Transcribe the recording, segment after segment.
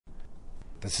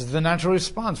This is the natural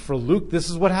response. For Luke, this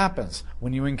is what happens.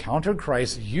 When you encounter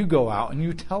Christ, you go out and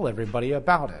you tell everybody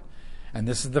about it. And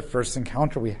this is the first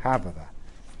encounter we have of that.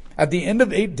 At the end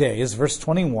of 8 days, verse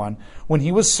 21, when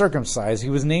he was circumcised, he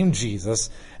was named Jesus,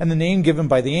 and the name given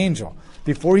by the angel,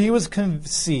 before he was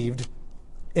conceived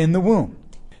in the womb.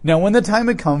 Now when the time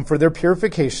had come for their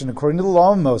purification according to the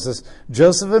law of Moses,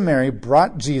 Joseph and Mary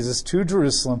brought Jesus to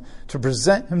Jerusalem to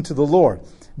present him to the Lord.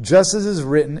 Just as is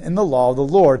written in the law of the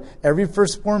Lord, every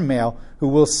firstborn male who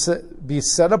will be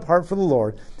set apart for the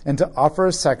Lord, and to offer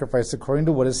a sacrifice according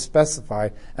to what is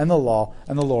specified in the law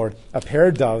and the Lord, a pair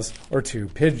of doves or 2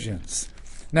 pigeons.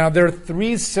 Now there are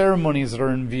 3 ceremonies that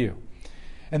are in view.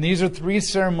 And these are 3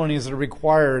 ceremonies that are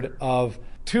required of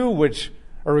 2 of which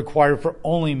are required for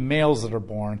only males that are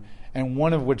born, and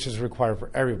 1 of which is required for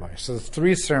everybody. So there's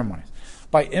 3 ceremonies.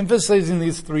 By emphasizing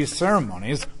these 3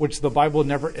 ceremonies, which the Bible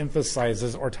never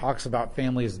emphasizes or talks about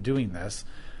families doing this,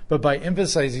 but by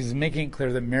emphasizing, he's making it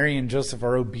clear that Mary and Joseph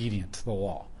are obedient to the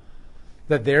law,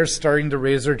 that they're starting to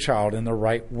raise their child in the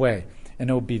right way,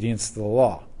 in obedience to the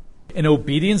law. In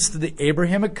obedience to the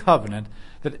Abrahamic covenant,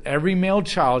 that every male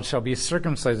child shall be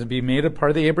circumcised and be made a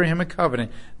part of the Abrahamic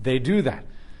covenant, they do that.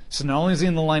 So not only is he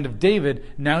in the line of David,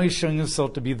 now he's showing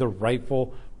himself to be the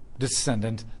rightful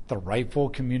descendant, the rightful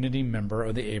community member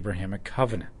of the Abrahamic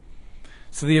covenant.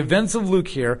 So the events of Luke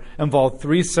here involve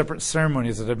 3 separate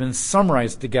ceremonies that have been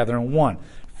summarized together in one.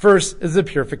 First is the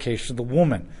purification of the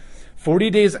woman. 40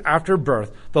 days after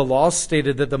birth, the law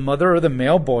stated that the mother of the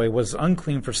male boy was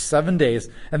unclean for 7 days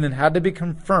and then had to be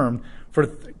confined for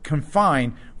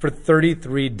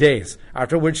 33 days,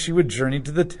 after which she would journey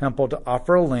to the temple to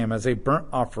offer a lamb as a burnt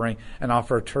offering and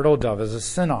offer a turtle dove as a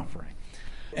sin offering.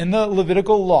 In the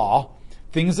Levitical law,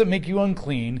 things that make you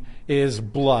unclean is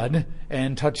blood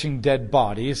and touching dead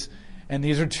bodies, and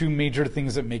these are 2 major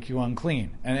things that make you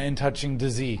unclean, and touching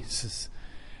diseases.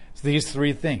 So these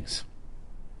 3 things.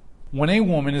 When a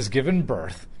woman is given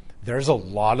birth, there's a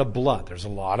lot of blood, there's a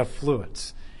lot of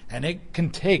fluids, and it can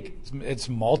take it's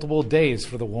multiple days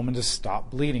for the woman to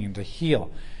stop bleeding and to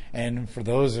heal. And for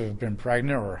those who have been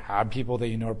pregnant or have people that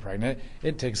you know are pregnant,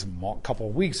 it takes a couple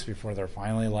of weeks before they're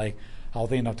finally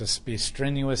healthy enough to be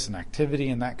strenuous in activity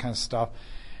and that kind of stuff.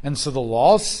 And so the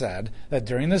law said that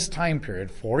during this time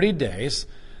period, 40 days,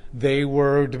 they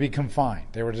were to be confined.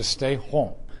 They were to stay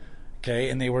home.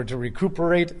 Okay, and they were to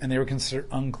recuperate, and they were considered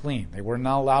unclean. They were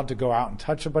not allowed to go out and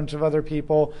touch a bunch of other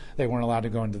people. They weren't allowed to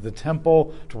go into the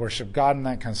temple to worship God and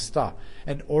that kind of stuff.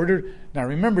 Now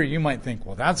remember, you might think,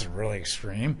 well, that's really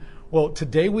extreme. Well,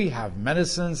 today we have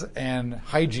medicines and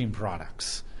hygiene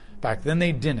products. Back then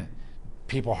they didn't.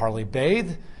 People hardly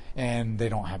bathe, and they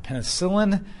don't have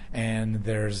penicillin, and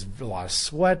there's a lot of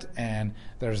sweat, and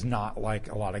there's not a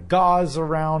lot of gauze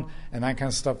around, and that kind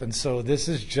of stuff. And so this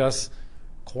is just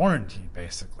quarantine,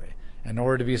 basically, in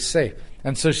order to be safe.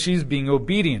 And so she's being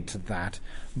obedient to that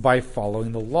by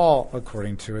following the law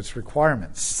according to its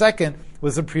requirements. Second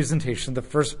was the presentation of the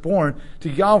firstborn to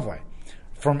Yahweh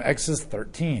from Exodus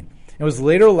 13. It was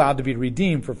later allowed to be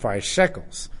redeemed for 5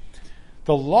 shekels.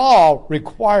 The law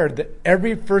required that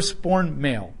every firstborn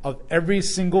male of every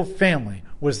single family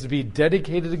was to be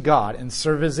dedicated to God and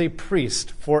serve as a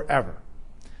priest forever.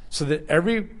 So that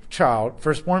every child,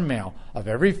 firstborn male of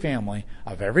every family,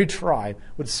 of every tribe,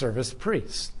 would serve as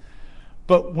priests.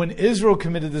 But when Israel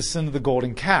committed the sin of the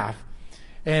golden calf,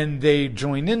 and they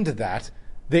joined into that,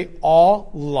 they all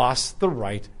lost the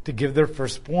right to give their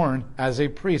firstborn as a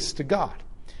priest to God.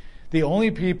 The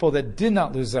only people that did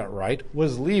not lose that right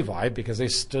was Levi, because they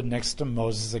stood next to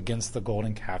Moses against the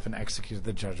golden calf and executed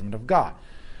the judgment of God.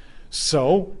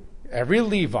 So every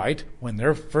Levite, when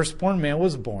their firstborn male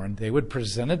was born, they would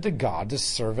present it to God to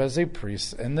serve as a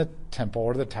priest in the temple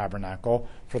or the tabernacle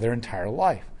for their entire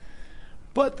life.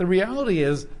 But the reality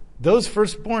is, those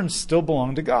firstborns still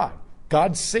belong to God.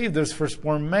 God saved those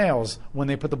firstborn males when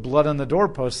they put the blood on the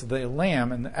doorpost of the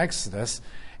lamb in the Exodus,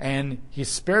 and he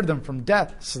spared them from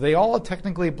death. So they all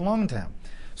technically belong to him.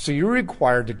 So you're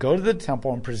required to go to the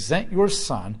temple and present your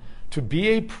son to be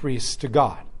a priest to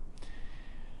God.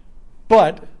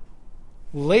 But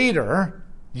later,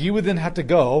 you would then have to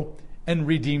go and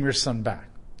redeem your son back.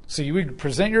 So you would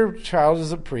present your child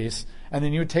as a priest, and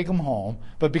then you would take him home.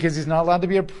 But because he's not allowed to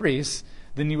be a priest,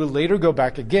 then you would later go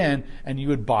back again, and you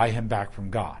would buy him back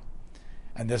from God.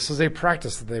 And this was a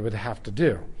practice that they would have to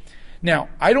do. Now,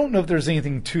 I don't know if there's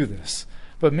anything to this,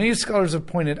 but many scholars have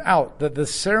pointed out that the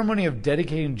ceremony of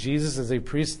dedicating Jesus as a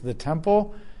priest to the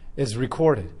temple is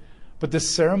recorded, but the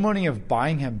ceremony of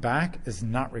buying him back is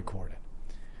not recorded.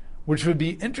 Which would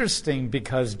be interesting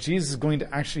because Jesus is going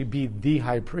to actually be the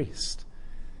high priest.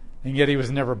 And yet he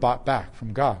was never bought back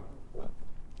from God.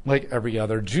 like every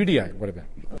other Judaite would have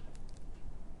been.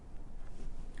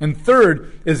 And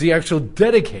third is the actual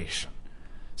dedication.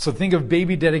 So think of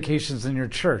baby dedications in your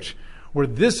church, where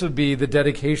this would be the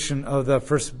dedication of the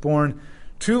firstborn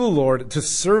to the Lord to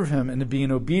serve him and to be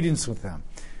in obedience with him.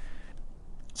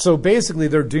 So basically,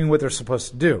 they're doing what they're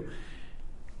supposed to do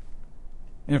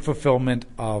in fulfillment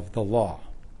of the law.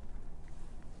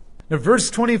 Now, verse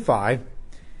 25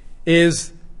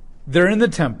 is they're in the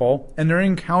temple and they're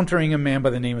encountering a man by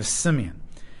the name of Simeon.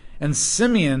 And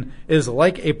Simeon is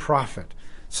like a prophet.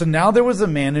 So now there was a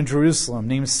man in Jerusalem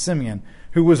named Simeon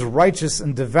who was righteous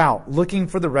and devout, looking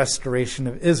for the restoration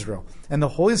of Israel. And the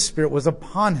Holy Spirit was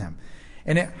upon him.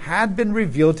 And it had been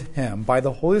revealed to him by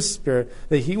the Holy Spirit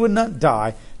that he would not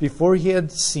die before he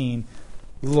had seen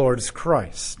the Lord's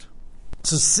Christ.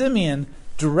 So Simeon,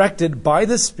 directed by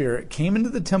the Spirit, came into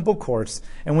the temple courts,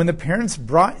 and when the parents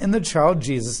brought in the child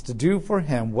Jesus to do for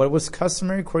him what was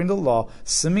customary according to the law,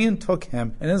 Simeon took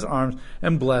him in his arms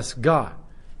and blessed God,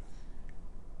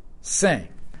 saying,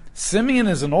 Simeon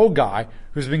is an old guy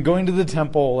who's been going to the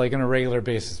temple like on a regular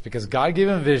basis because God gave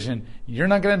him a vision. You're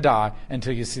not going to die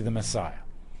until you see the Messiah.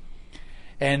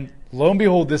 And lo and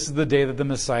behold, this is the day that the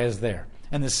Messiah is there.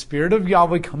 And the Spirit of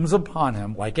Yahweh comes upon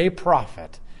him like a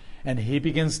prophet, and he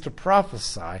begins to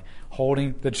prophesy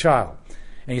holding the child.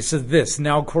 And he says this,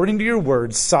 Now according to your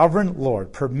word, sovereign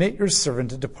Lord, permit your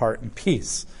servant to depart in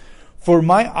peace. For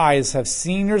my eyes have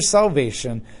seen your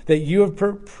salvation that you have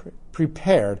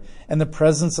prepared in the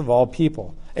presence of all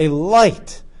people, a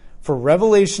light for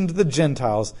revelation to the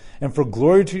Gentiles and for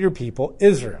glory to your people,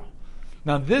 Israel.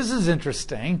 Now this is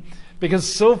interesting because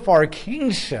so far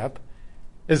kingship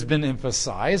has been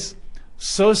emphasized.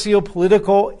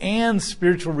 Socio-political and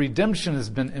spiritual redemption has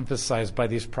been emphasized by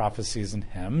these prophecies and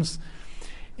hymns.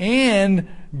 And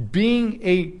being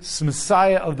a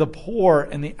Messiah of the poor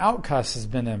and the outcasts has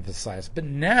been emphasized. But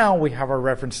now we have our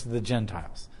reference to the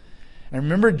Gentiles. And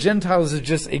remember, Gentiles is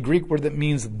just a Greek word that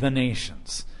means the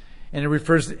nations. And it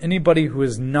refers to anybody who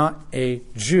is not a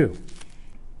Jew.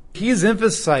 He's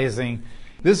emphasizing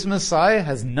this Messiah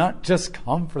has not just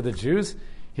come for the Jews,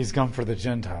 he's come for the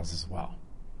Gentiles as well.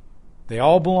 They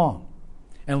all belong.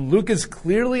 And Luke is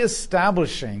clearly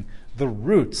establishing the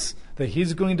roots that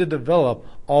he's going to develop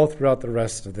all throughout the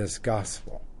rest of this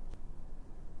gospel.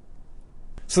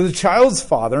 So the child's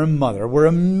father and mother were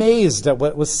amazed at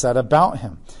what was said about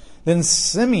him. Then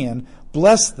Simeon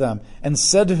blessed them and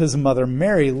said to his mother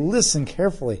Mary, Listen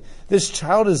carefully. This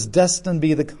child is destined to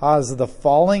be the cause of the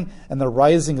falling and the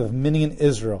rising of many in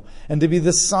Israel, and to be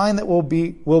the sign that will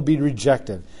be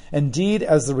rejected. Indeed,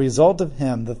 as the result of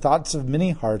him, the thoughts of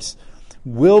many hearts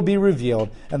will be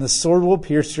revealed, and the sword will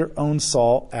pierce your own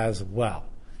soul as well.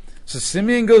 So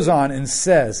Simeon goes on and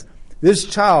says, this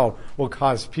child will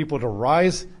cause people to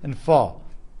rise and fall.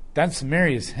 That's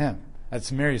Mary's hymn.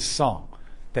 That's Mary's song.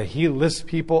 That he lifts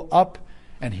people up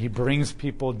and he brings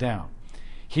people down.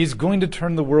 He's going to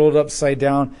turn the world upside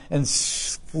down and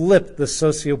flip the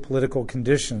socio-political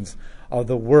conditions of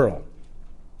the world.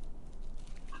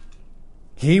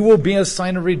 He will be a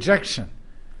sign of rejection.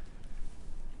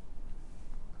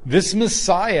 This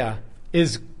Messiah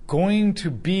is going to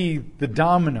be the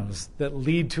dominoes that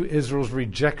lead to Israel's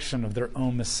rejection of their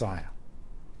own Messiah,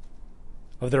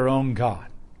 of their own God.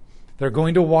 They're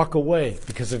going to walk away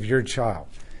because of your child.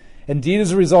 Indeed,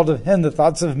 as a result of him, the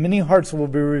thoughts of many hearts will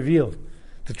be revealed.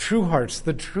 The true hearts,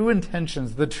 the true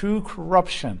intentions, the true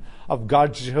corruption of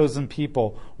God's chosen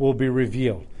people will be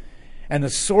revealed. And the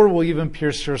sword will even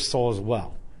pierce her soul as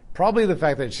well. Probably the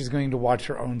fact that she's going to watch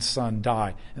her own son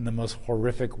die in the most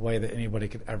horrific way that anybody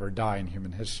could ever die in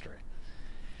human history.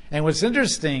 And what's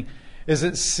interesting is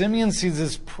that Simeon sees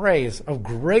this praise of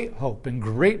great hope and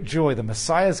great joy. The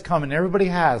Messiah has come and everybody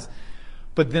has.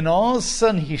 But then all of a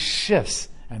sudden he shifts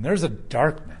and there's a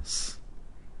darkness.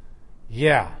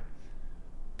 Yeah.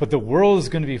 But the world is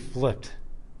going to be flipped.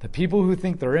 The people who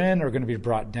think they're in are going to be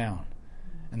brought down.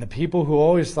 And the people who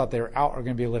always thought they were out are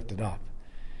going to be lifted up.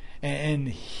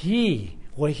 And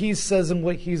what he says and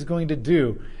what he's going to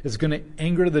do is going to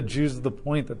anger the Jews to the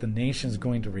point that the nation is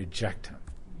going to reject him.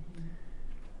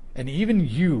 And even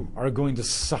you are going to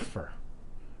suffer,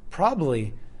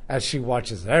 probably as she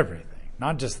watches everything,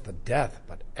 not just the death,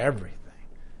 but everything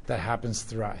that happens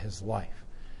throughout his life.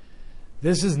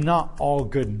 This is not all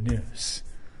good news.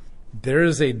 There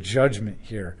is a judgment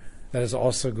here that is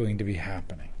also going to be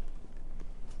happening.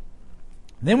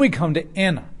 Then we come to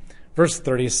Anna, verse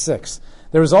 36.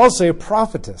 There was also a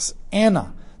prophetess,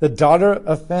 Anna, the daughter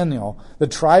of Phanuel, the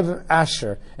tribe of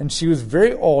Asher, and she was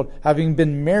very old, having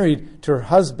been married to her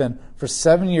husband for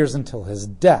 7 years until his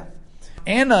death.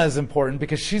 Anna is important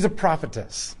because she's a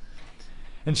prophetess.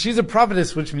 And she's a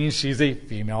prophetess, which means she's a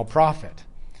female prophet.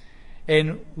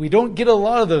 And we don't get a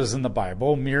lot of those in the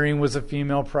Bible. Miriam was a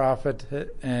female prophet,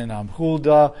 and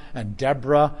Huldah and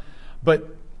Deborah.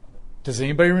 But does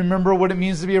anybody remember what it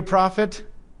means to be a prophet?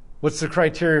 What's the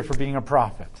criteria for being a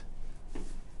prophet?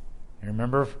 You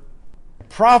remember? A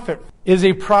prophet is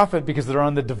a prophet because they're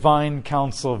on the divine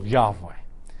counsel of Yahweh.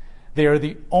 They are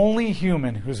the only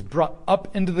human who's brought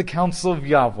up into the counsel of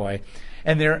Yahweh,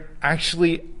 and they're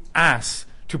actually asked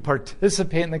to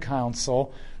participate in the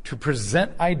council, to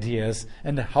present ideas,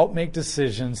 and to help make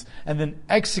decisions, and then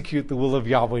execute the will of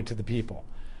Yahweh to the people.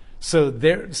 So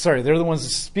they're the ones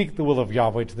that speak the will of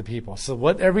Yahweh to the people. So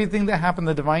everything that happened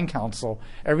in the divine council,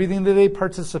 everything that they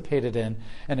participated in,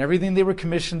 and everything they were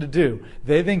commissioned to do,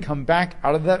 they then come back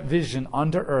out of that vision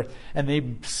onto earth, and they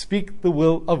speak the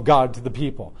will of God to the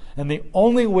people. And the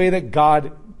only way that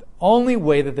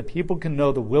the people can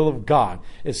know the will of God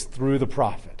is through the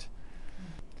prophet.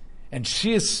 And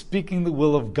she is speaking the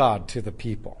will of God to the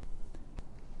people.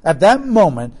 At that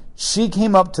moment, she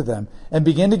came up to them and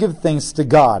began to give thanks to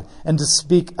God and to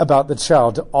speak about the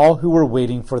child to all who were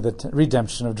waiting for the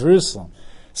redemption of Jerusalem.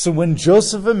 So when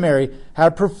Joseph and Mary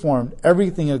had performed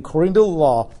everything according to the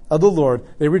law of the Lord,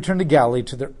 they returned to Galilee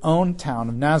to their own town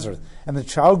of Nazareth. And the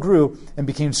child grew and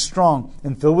became strong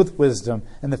and filled with wisdom,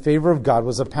 and the favor of God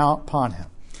was upon him.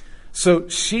 So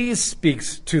she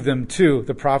speaks to them too,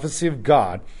 the prophecy of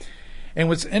God. And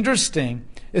what's interesting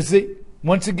is that,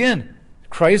 once again,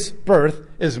 Christ's birth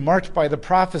is marked by the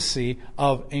prophecy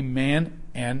of a man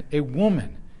and a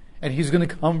woman. And he's going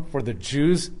to come for the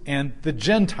Jews and the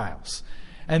Gentiles.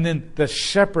 And then the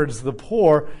shepherds, the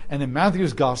poor, and in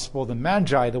Matthew's gospel, the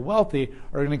magi, the wealthy,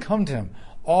 are going to come to him.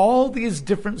 All these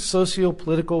different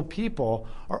socio-political people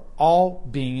are all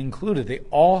being included. They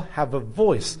all have a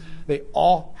voice. They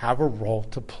all have a role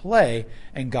to play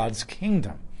in God's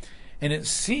kingdom. And it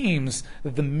seems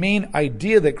that the main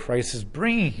idea that Christ is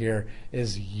bringing here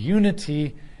is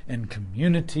unity and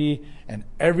community, and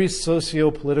every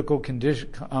socio-political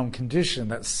condition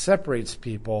that separates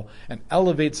people and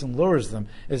elevates and lowers them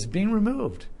is being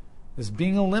removed, is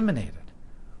being eliminated.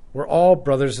 We're all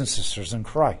brothers and sisters in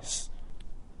Christ.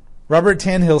 Robert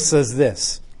Tanhill says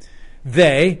this: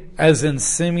 they, as in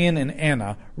Simeon and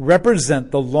Anna, represent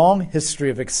the long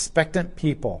history of expectant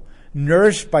people,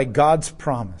 nourished by God's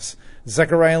promise.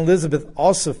 Zechariah and Elizabeth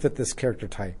also fit this character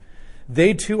type.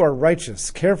 They too are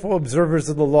righteous, careful observers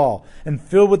of the law, and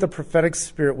filled with the prophetic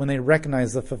spirit when they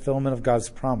recognize the fulfillment of God's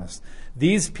promise.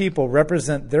 These people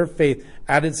represent their faith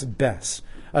at its best.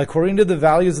 According to the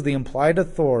values of the implied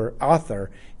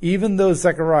author, even though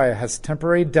Zechariah has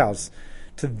temporary doubts,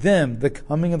 to them the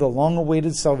coming of the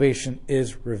long-awaited salvation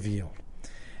is revealed.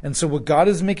 And so what God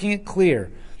is making it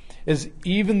clear is,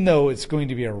 even though it's going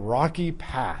to be a rocky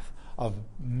path of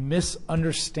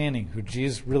misunderstanding who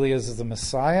Jesus really is as the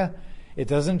Messiah, it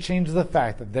doesn't change the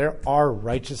fact that there are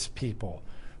righteous people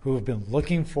who have been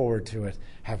looking forward to it,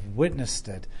 have witnessed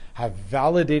it, have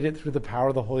validated through the power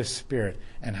of the Holy Spirit,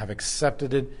 and have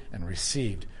accepted it and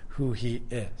received who he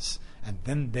is. And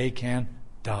then they can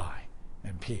die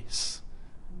in peace,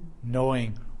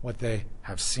 knowing what they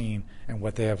have seen and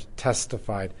what they have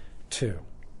testified to.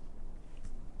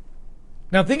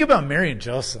 Now think about Mary and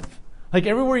Joseph. Like,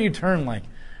 everywhere you turn, like,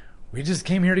 we just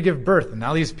came here to give birth, and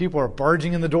now these people are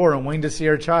barging in the door and waiting to see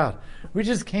our child. We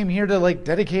just came here to, like,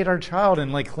 dedicate our child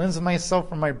and, like, cleanse myself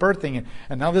from my birthing.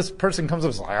 And now this person comes up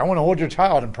and says, I want to hold your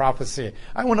child in prophecy.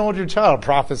 I want to hold your child in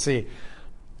prophecy.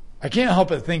 I can't help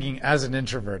but thinking, as an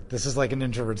introvert, this is like an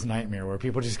introvert's nightmare, where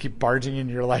people just keep barging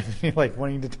into your life and, like,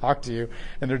 wanting to talk to you,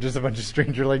 and they're just a bunch of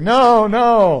strangers. Like,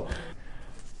 no.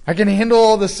 I can handle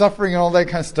all the suffering and all that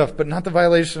kind of stuff, but not the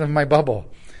violation of my bubble.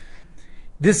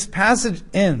 This passage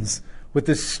ends with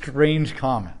this strange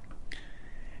comment.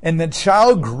 And the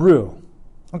child grew.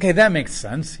 Okay, that makes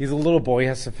sense. He's a little boy, he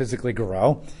has to physically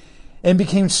grow. And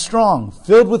became strong,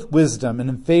 filled with wisdom, and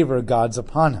in favor of God's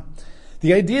upon him.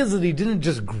 The idea is that he didn't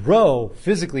just grow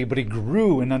physically, but he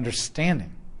grew in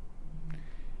understanding.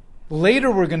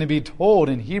 Later we're going to be told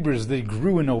in Hebrews that he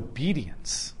grew in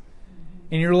obedience.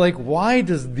 And you're like, why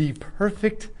does the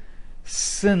perfect,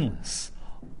 sinless,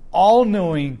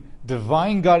 all-knowing,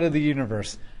 divine God of the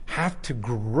universe have to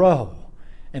grow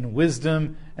in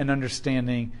wisdom and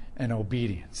understanding and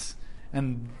obedience?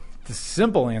 And the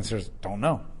simple answer is, don't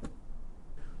know.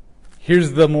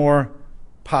 Here's the more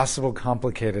possible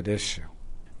complicated issue.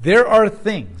 There are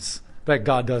things that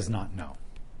God does not know.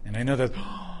 And I know that's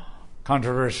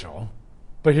controversial,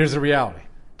 but here's the reality.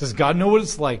 Does God know what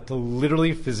it's like to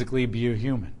literally, physically be a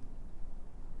human?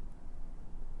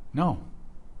 No.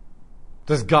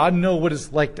 Does God know what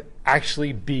it's like to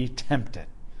actually be tempted?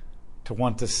 to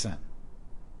want to sin?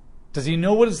 Does he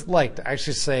know what it's like to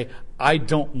actually say, I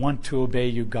don't want to obey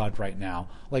you, God, right now,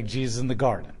 like Jesus in the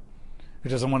garden, who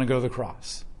doesn't want to go to the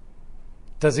cross?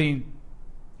 Does he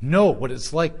know what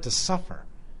it's like to suffer?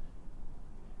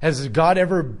 Has God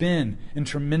ever been in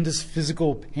tremendous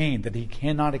physical pain that he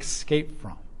cannot escape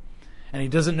from? And he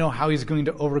doesn't know how he's going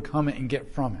to overcome it and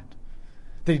get from it.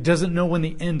 That he doesn't know when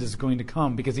the end is going to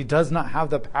come because he does not have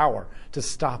the power to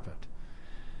stop it.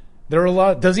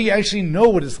 Does he actually know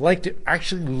what it's like to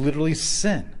actually literally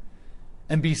sin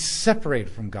and be separated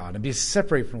from God and be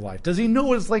separated from life? Does he know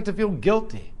what it's like to feel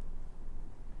guilty?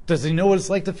 Does he know what it's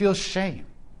like to feel shame?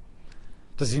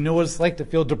 Does he know what it's like to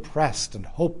feel depressed and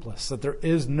hopeless, that there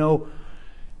is no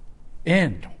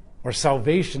end or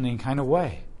salvation in any kind of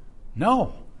way?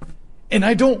 No. And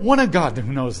I don't want a God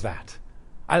who knows that.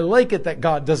 I like it that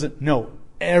God doesn't know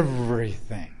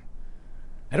everything.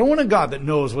 I don't want a God that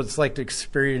knows what it's like to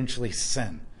experientially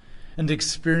sin and to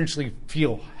experientially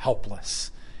feel helpless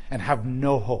and have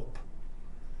no hope.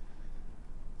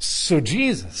 So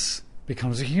Jesus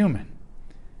becomes a human.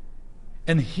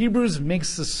 And Hebrews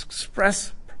makes this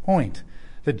express point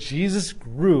that Jesus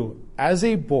grew as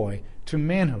a boy to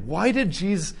manhood. Why did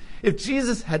Jesus, if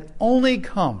Jesus had only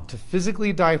come to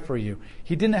physically die for you,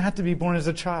 he didn't have to be born as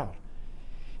a child.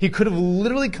 He could have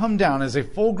literally come down as a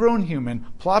full-grown human,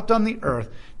 plopped on the earth,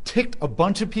 ticked a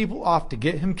bunch of people off to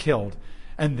get him killed,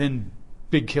 and then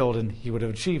been killed, and he would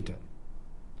have achieved it.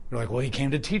 You're like, well, he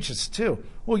came to teach us too.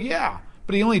 Well, yeah,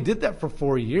 but he only did that for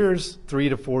 4 years, 3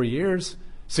 to 4 years.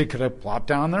 So he could have plopped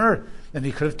down on the earth, and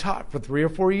he could have taught for 3 or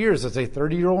 4 years as a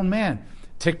 30-year-old man,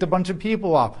 ticked a bunch of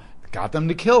people off, got them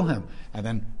to kill him, and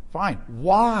then fine.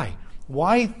 Why?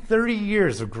 Why 30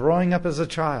 years of growing up as a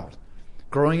child?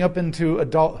 Growing up into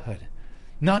adulthood,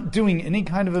 not doing any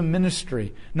kind of a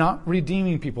ministry, not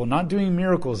redeeming people, not doing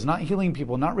miracles, not healing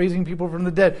people, not raising people from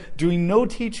the dead, doing no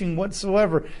teaching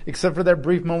whatsoever, except for that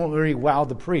brief moment where he wowed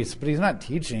the priest. But he's not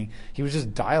teaching, he was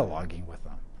just dialoguing with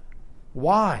them.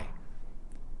 Why?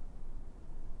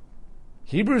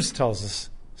 Hebrews tells us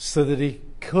so that he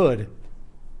could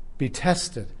be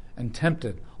tested and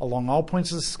tempted along all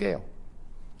points of the scale.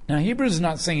 Now, Hebrews is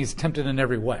not saying he's tempted in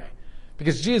every way,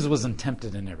 because Jesus wasn't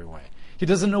tempted in every way. He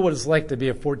doesn't know what it's like to be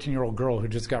a 14-year-old girl who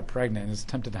just got pregnant and is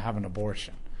tempted to have an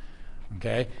abortion.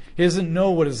 Okay? He doesn't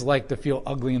know what it's like to feel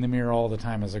ugly in the mirror all the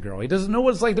time as a girl. He doesn't know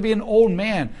what it's like to be an old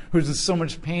man who's in so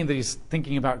much pain that he's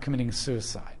thinking about committing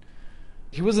suicide.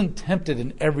 He wasn't tempted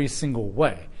in every single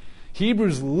way.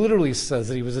 Hebrews literally says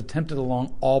that he was tempted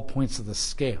along all points of the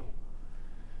scale,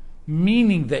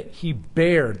 meaning that he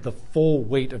bared the full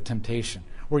weight of temptation.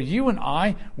 Where you and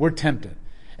I, we're tempted.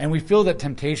 And we feel that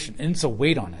temptation, and it's a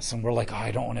weight on us. And we're like, oh,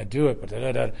 I don't want to do it. But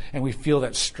and we feel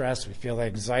that stress, we feel that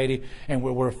anxiety, and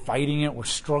we're fighting it, we're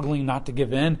struggling not to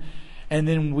give in. And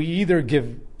then we either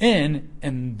give in,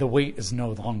 and the weight is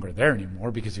no longer there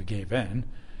anymore because you gave in,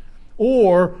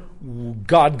 or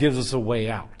God gives us a way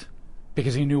out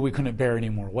because he knew we couldn't bear any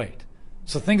more weight.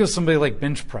 So think of somebody like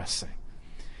bench pressing.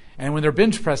 And when they're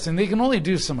bench pressing, they can only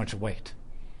do so much weight.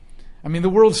 I mean, the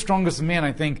world's strongest man,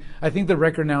 I think the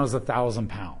record now is 1,000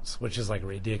 pounds, which is like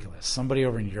ridiculous. Somebody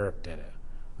over in Europe did it.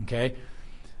 Okay?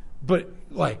 But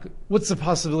like, what's the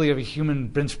possibility of a human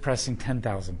bench pressing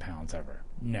 10,000 pounds ever?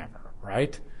 Never,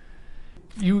 right?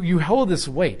 You hold this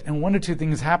weight, and one or two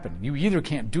things happen. You either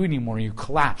can't do it anymore, you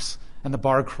collapse, and the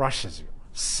bar crushes you.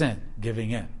 Sin,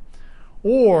 giving in.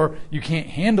 Or you can't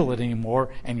handle it anymore,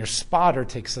 and your spotter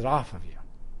takes it off of you.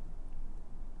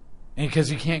 And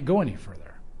because you can't go any further.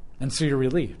 And so you're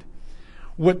relieved.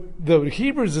 What the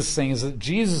Hebrews is saying is that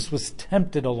Jesus was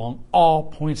tempted along all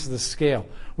points of the scale,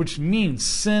 which means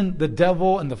sin, the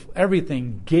devil, and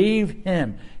everything gave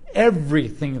him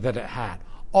everything that it had.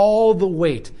 All the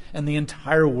weight in the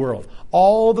entire world,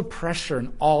 all the pressure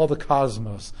in all the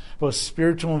cosmos, both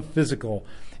spiritual and physical.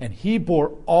 And he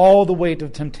bore all the weight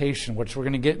of temptation, which we're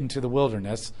going to get into the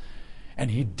wilderness, and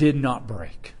he did not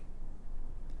break.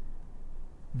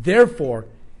 Therefore,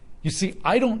 you see,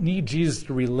 I don't need Jesus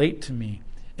to relate to me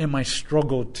in my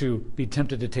struggle to be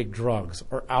tempted to take drugs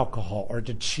or alcohol or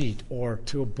to cheat or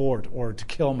to abort or to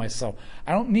kill myself.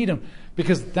 I don't need him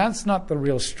because that's not the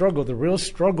real struggle. The real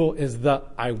struggle is the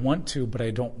I want to, but I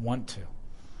don't want to.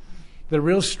 The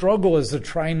real struggle is the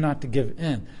trying not to give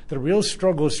in. The real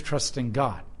struggle is trusting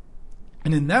God.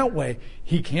 And in that way,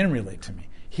 he can relate to me.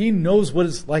 He knows what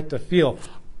it's like to feel,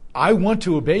 I want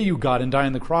to obey you, God, and die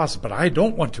on the cross, but I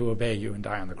don't want to obey you and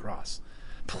die on the cross.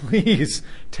 Please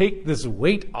take this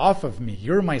weight off of me.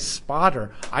 You're my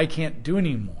spotter. I can't do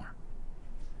anymore.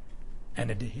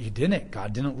 And he didn't.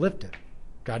 God didn't lift it.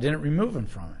 God didn't remove him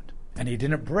from it. And he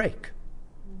didn't break.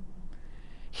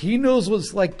 He knows what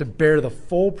it's like to bear the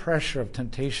full pressure of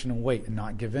temptation and weight and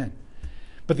not give in.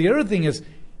 But the other thing is,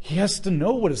 he has to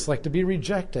know what it's like to be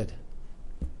rejected.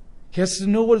 He has to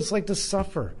know what it's like to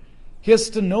suffer. He has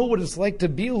to know what it's like to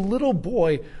be a little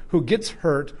boy who gets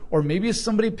hurt, or maybe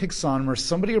somebody picks on him, or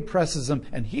somebody oppresses him,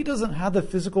 and he doesn't have the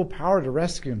physical power to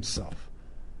rescue himself.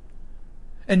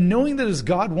 And knowing that his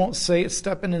God won't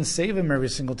step in and save him every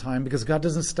single time, because God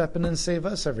doesn't step in and save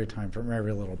us every time from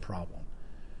every little problem.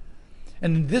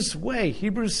 And in this way,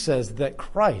 Hebrews says that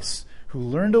Christ, who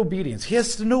learned obedience, he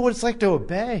has to know what it's like to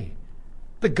obey.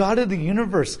 The God of the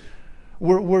universe,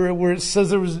 where it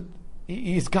says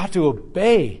he's got to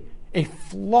obey a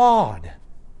flawed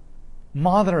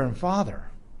mother and father.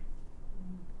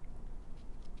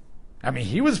 I mean,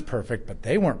 he was perfect, but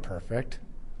they weren't perfect.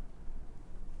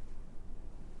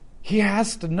 He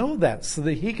has to know that so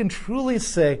that he can truly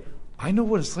say, I know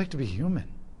what it's like to be human.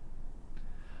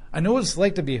 I know what it's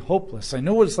like to be hopeless. I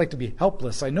know what it's like to be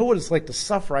helpless. I know what it's like to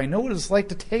suffer. I know what it's like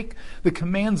to take the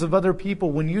commands of other people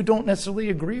when you don't necessarily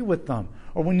agree with them,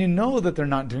 or when you know that they're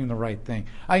not doing the right thing.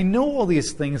 I know all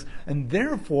these things, and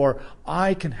therefore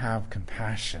I can have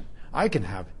compassion. I can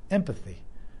have empathy.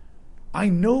 I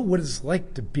know what it's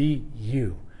like to be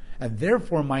you, and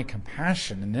therefore my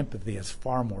compassion and empathy is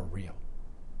far more real.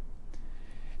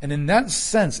 And in that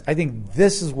sense, I think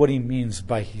this is what he means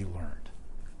by he learned.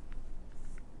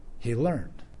 He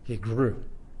learned. He grew.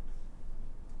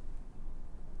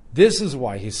 This is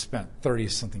why he spent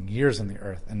 30-something years on the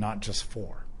earth and not just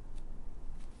 4.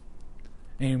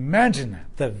 And imagine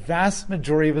that. The vast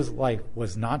majority of his life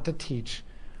was not to teach,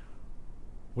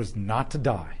 was not to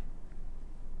die,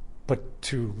 but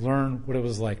to learn what it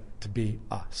was like to be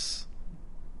us.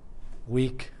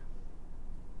 Weak,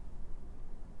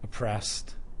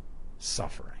 oppressed,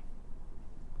 suffering,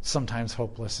 sometimes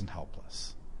hopeless and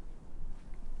helpless.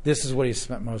 This is what he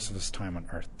spent most of his time on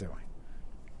earth doing.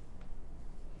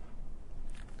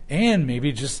 And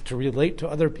maybe just to relate to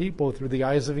other people through the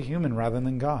eyes of a human rather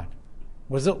than God.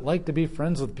 What is it like to be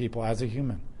friends with people as a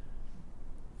human?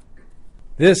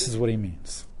 This is what he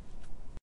means.